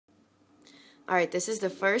Alright, this is the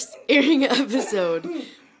first airing episode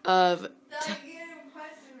of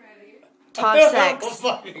Talk Sex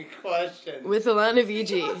with Alana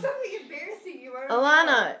VG.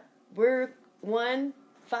 Alana, we're 1,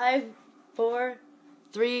 5, 4,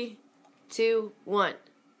 3, 2, 1.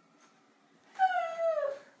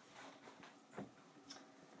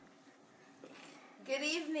 Good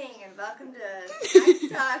evening and welcome to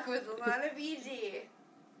Sex Talk with Alana VG.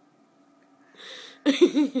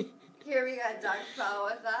 Here we got Doug Paul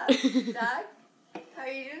with us. Doug, how are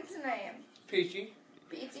you doing tonight? Peachy.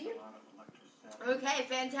 Peachy? Okay,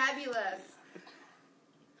 fantabulous.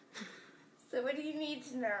 So what do you need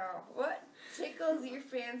to know? What tickles your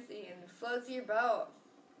fancy and floats your boat?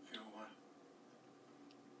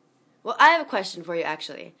 Well, I have a question for you,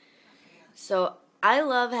 actually. So, I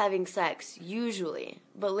love having sex, usually,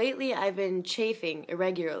 but lately I've been chafing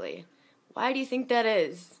irregularly. Why do you think that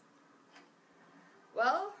is?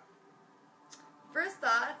 Well, first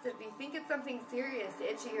thoughts, if you think it's something serious,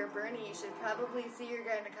 itchy or burny, you should probably see your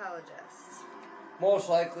gynecologist. Most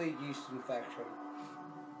likely yeast infection.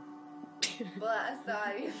 Blast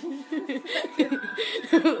audience.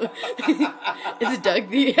 Is Doug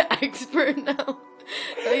the expert now?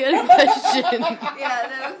 I got a question. Yeah,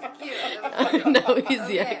 that was cute. That was No, he's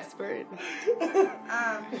the expert.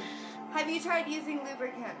 Have you tried using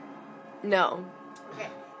lubricant? No. Okay.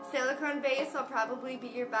 Silicone base will probably be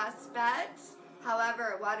your best bet.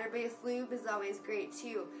 However, water-based lube is always great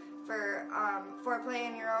too. For foreplay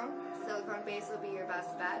on your own, silicone base will be your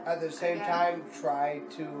best bet. At the same time, try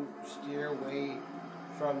to steer away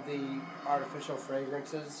from the artificial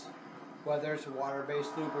fragrances, whether it's a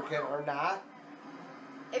water-based lubricant or not.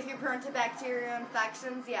 If you're prone to bacterial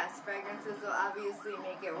infections, yes, fragrances will obviously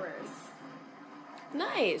make it worse.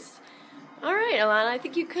 Nice. All right, Alana, I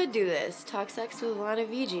think you could do this. Talk sex with Alana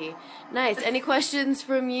VG. Nice. Any questions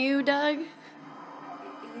from you, Doug?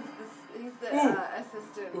 He's the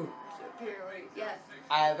assistant, apparently. Yes.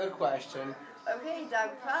 I have a question. Okay, Doug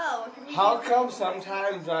Paul, what can you How do? come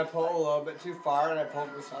sometimes when I pull a little bit too far and I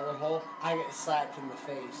poke this other hole, I get slapped in the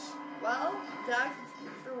face? Well, Doug,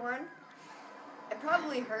 for one, it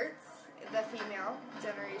probably hurts the female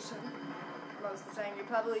generation most of the time. You're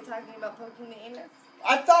probably talking about poking the anus.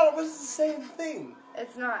 I thought it was the same thing.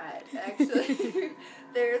 It's not, actually.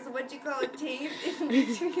 There's what you call a taint in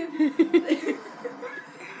between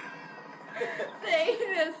the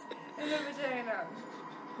anus and the vagina.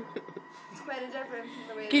 It's quite a difference in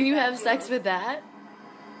the way Can you that have sex feels. with that?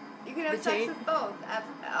 You can have the sex taint? with both.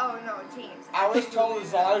 Oh, no, taint. I was told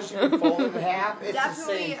as long as you can fold it in half, it's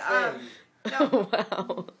Definitely, the same thing. No. Oh,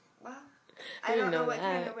 wow. Well, I I don't didn't know know what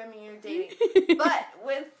kind that. of women you're dating. But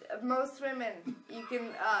with most women, you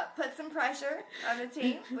can put some pressure on the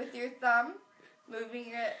taint with your thumb, moving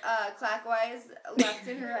it clockwise, left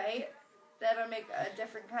and right. That'll make a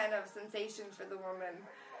different kind of sensation for the woman.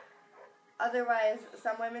 Otherwise,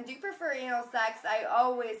 some women do prefer anal sex. I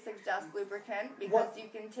always suggest lubricant because you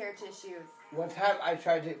can tear tissues. One time I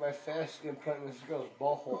tried to take my fist and put it in this girl's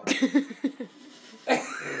butthole.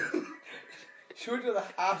 She went to the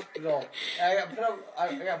hospital, and I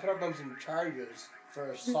got put up on some charges for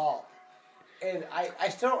assault. And I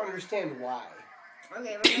still don't understand why.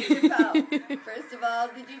 Okay, well, Mr. Pell, first of all,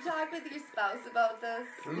 did you talk with your spouse about this?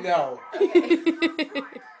 No. Okay.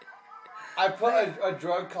 I put a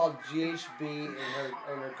drug called GHB in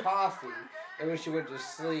her coffee, and when she went to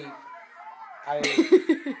sleep,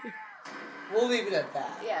 we'll leave it at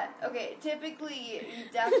that. Yeah, okay. Typically, you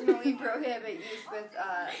definitely prohibit use with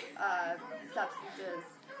substances.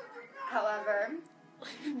 However,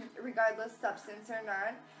 regardless substance or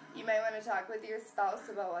not, you might want to talk with your spouse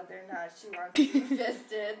about whether or not she wants to be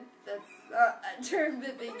fisted. That's a term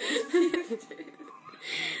that they use these days.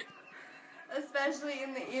 Especially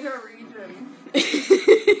in the anal region. I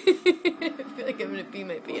feel like I'm going to pee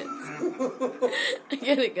my pants. I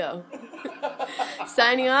gotta go.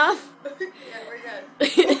 Signing off? Yeah, we're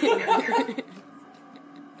good.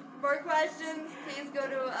 More questions, please go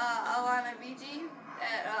to Alana VG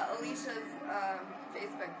at Alicia's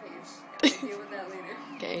Facebook page. And we'll deal with that later.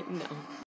 Okay, no.